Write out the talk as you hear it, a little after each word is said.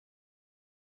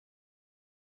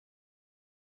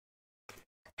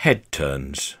Head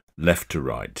turns left to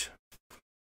right.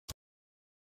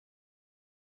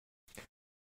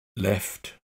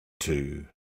 Left, 2,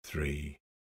 3,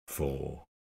 4,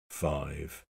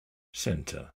 5,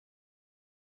 centre.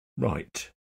 Right,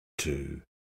 2,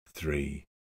 3,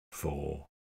 4,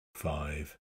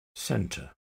 5,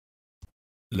 centre.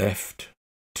 Left,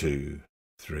 2,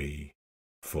 3,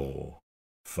 4,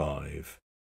 5,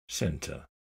 centre.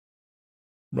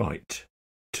 Right,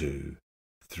 2,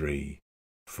 3,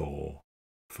 4,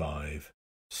 5,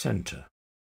 centre.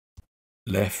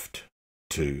 Left,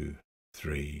 2,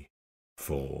 3,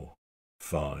 4,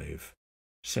 5,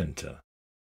 centre.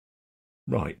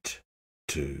 Right,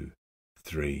 2,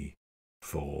 3,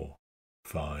 4,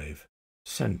 5,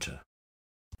 centre.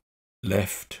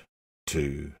 Left,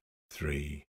 2,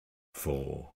 3,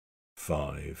 4,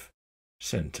 5,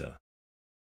 centre.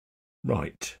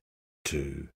 Right,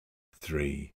 2,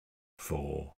 3,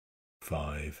 4,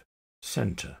 5,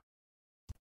 centre.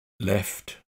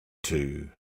 Left, 2,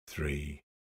 3,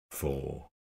 4,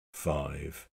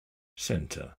 5,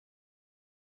 centre.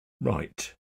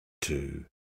 Right, 2,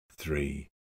 3,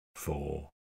 4,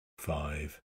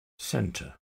 5,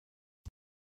 centre.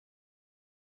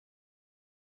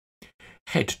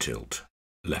 Head tilt,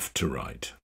 left to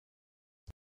right.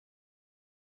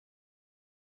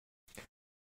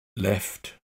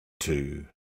 Left, 2,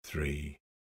 3,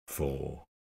 4,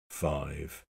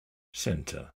 5,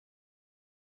 centre.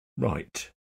 Right,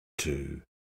 2,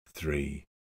 3,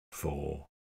 4,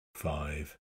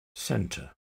 5,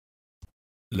 centre.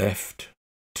 Left,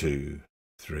 2,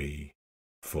 3,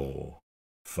 4,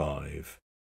 5,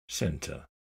 centre.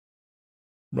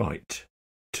 Right,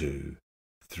 2,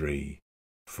 3,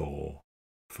 4,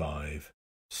 5,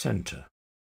 centre.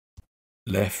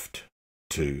 Left,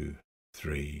 2,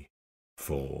 3,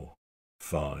 4,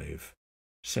 5,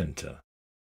 centre.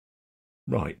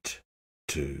 Right,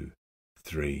 2,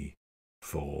 3,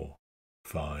 4,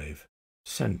 5,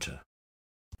 centre.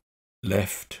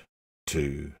 Left,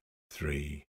 2,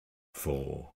 3,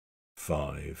 4,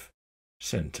 5,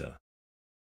 centre.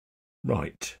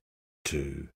 Right,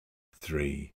 2,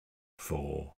 3,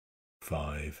 4,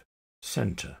 5,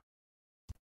 centre.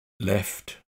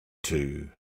 Left, 2,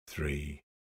 3,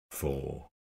 4,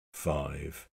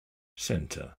 5,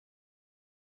 centre.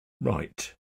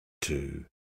 Right, 2,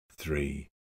 3,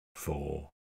 4,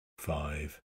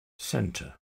 5,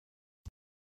 centre.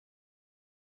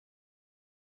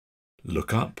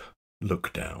 Look up,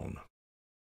 look down.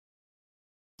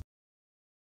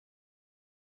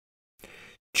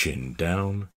 Chin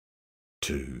down,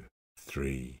 2,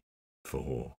 3,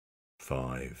 4,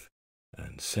 5,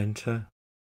 and centre.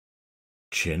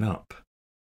 Chin up,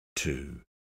 2,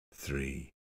 3,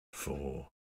 4,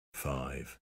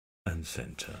 5, and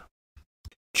centre.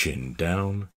 Chin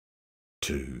down,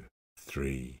 2,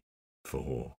 3,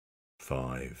 4,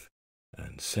 5,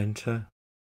 and centre.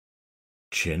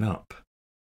 Chin up,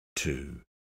 2,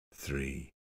 3,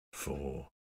 4,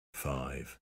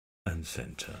 5, and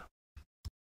centre.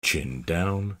 Chin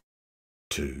down,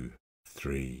 2,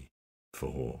 3,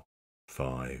 4,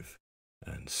 5,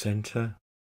 and centre.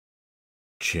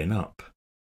 Chin up,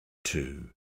 2,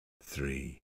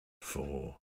 3,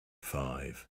 4,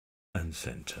 5, and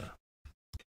centre.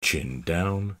 Chin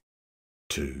down,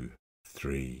 2,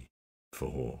 3,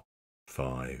 4,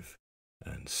 5,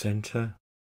 and centre.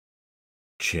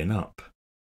 Chin up,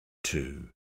 2,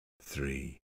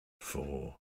 3,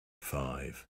 4,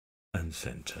 5, and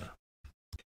centre.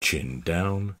 Chin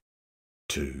down,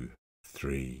 2,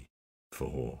 3,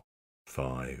 4,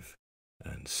 5,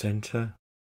 and centre.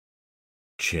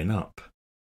 Chin up,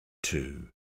 2,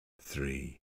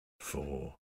 3,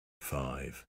 4,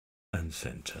 5, and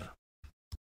centre.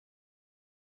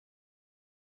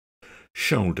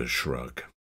 Shoulder shrug.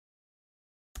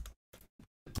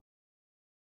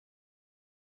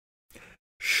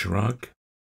 Shrug,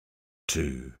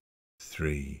 2,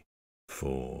 3,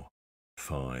 4,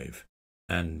 5,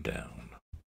 and down.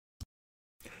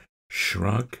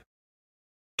 Shrug,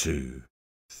 2,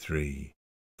 3,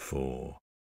 4,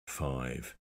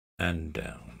 5, and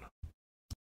down.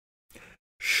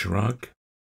 Shrug,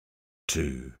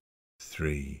 2,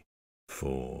 3,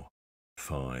 4,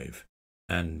 5,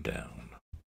 and down.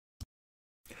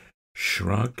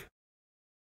 Shrug,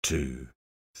 2,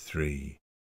 3,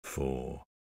 4,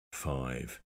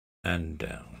 5, and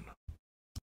down.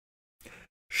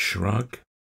 Shrug,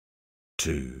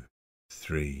 2,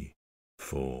 3,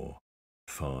 4,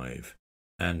 5,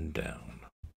 and down.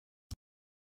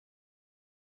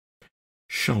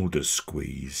 Shoulder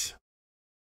squeeze.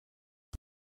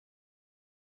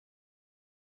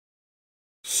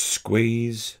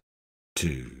 Squeeze,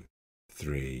 2,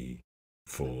 3,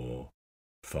 4,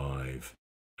 5,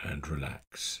 and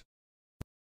relax.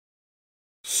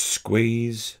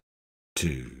 Squeeze,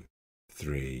 2,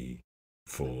 3,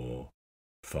 4,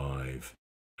 5,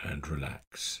 and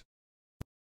relax.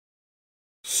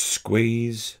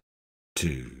 Squeeze,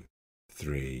 2,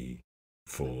 3,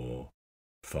 4,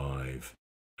 5,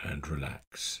 and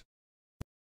relax.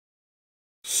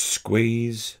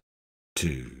 Squeeze,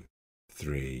 2,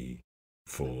 3,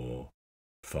 4,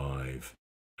 5,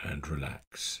 and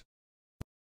relax.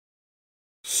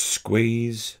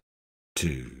 Squeeze,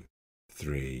 2,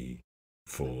 3,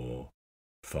 4,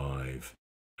 5,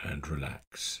 and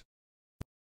relax.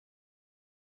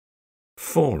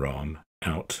 Forearm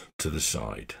out to the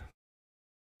side.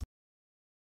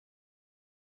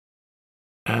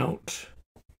 Out,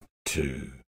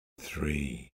 2,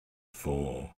 3,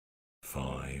 4,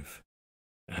 5,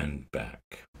 and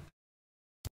back.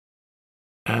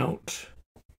 Out,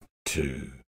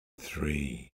 2,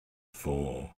 3,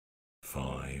 4,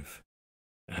 5,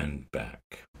 and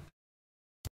back.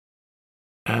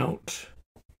 Out,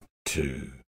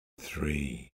 2,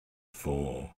 3,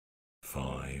 4,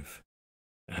 5,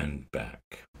 and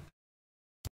back.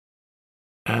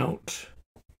 Out,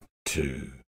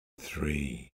 2,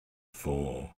 3,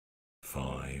 4,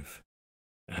 5,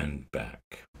 and back.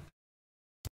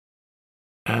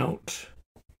 Out,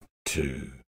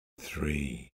 2,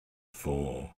 3,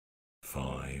 4,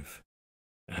 5,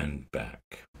 and back.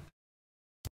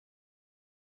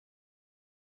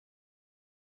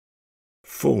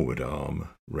 Forward arm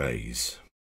raise.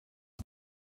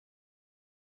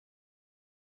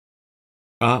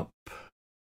 Up,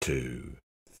 2,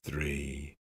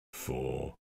 3,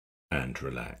 4, and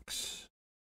relax.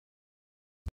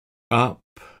 Up,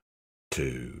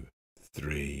 2,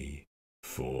 3,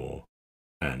 4,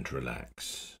 and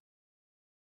relax.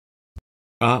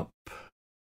 Up,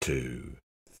 2,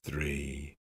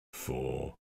 3,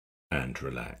 4, and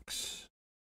relax.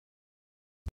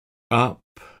 Up,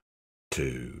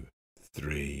 2,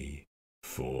 3,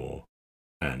 4,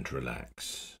 and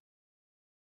relax.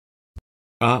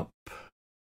 Up,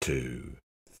 2,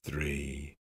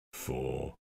 3,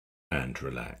 4, and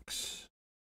relax.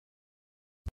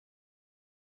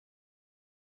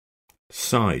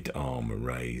 Side arm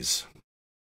raise.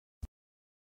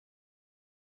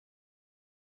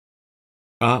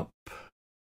 Up,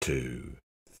 2,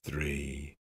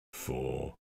 3,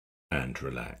 4, and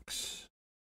relax.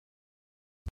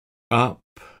 Up,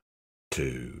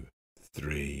 2,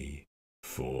 3,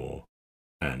 4,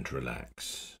 and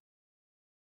relax.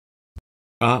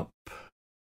 Up,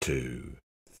 2,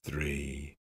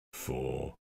 3,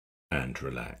 4, and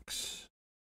relax.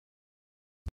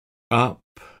 Up,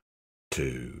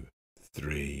 2,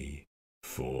 3,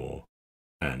 4,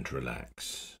 and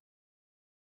relax.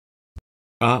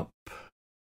 Up,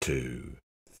 2,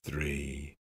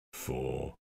 3,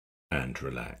 4, and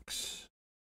relax.